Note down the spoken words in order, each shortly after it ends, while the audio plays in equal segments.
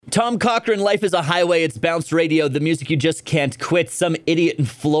Tom Cochran, Life is a Highway. It's Bounce Radio, the music you just can't quit. Some idiot in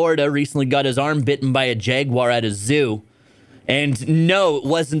Florida recently got his arm bitten by a jaguar at a zoo. And no, it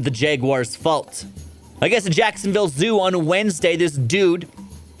wasn't the jaguar's fault. I guess at Jacksonville Zoo on Wednesday, this dude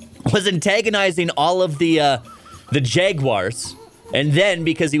was antagonizing all of the jaguars. And then,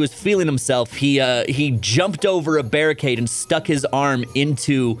 because he was feeling himself, he jumped over a barricade and stuck his arm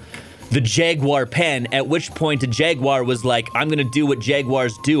into the jaguar pen, at which point a jaguar was like, I'm going to do what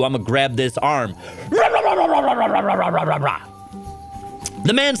jaguars do. I'm going to grab this arm.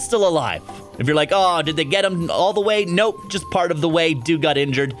 The man's still alive. If you're like, oh, did they get him all the way? Nope, just part of the way. Dude got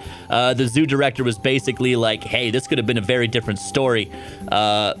injured. The zoo director was basically like, hey, this could have been a very different story.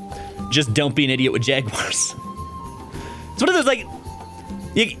 Just don't be an idiot with jaguars. It's one of those, like,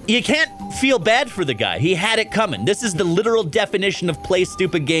 you can't feel bad for the guy. He had it coming. This is the literal definition of play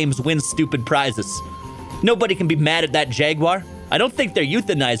stupid games, win stupid prizes. Nobody can be mad at that jaguar. I don't think they're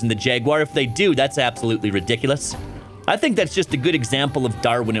euthanizing the jaguar. If they do, that's absolutely ridiculous. I think that's just a good example of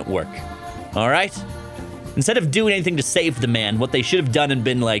Darwin at work. All right? Instead of doing anything to save the man, what they should have done and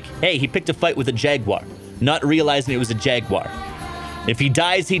been like, hey, he picked a fight with a jaguar, not realizing it was a jaguar. If he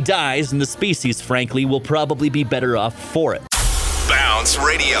dies, and the species, frankly, will probably be better off for it. Bounce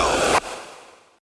Radio.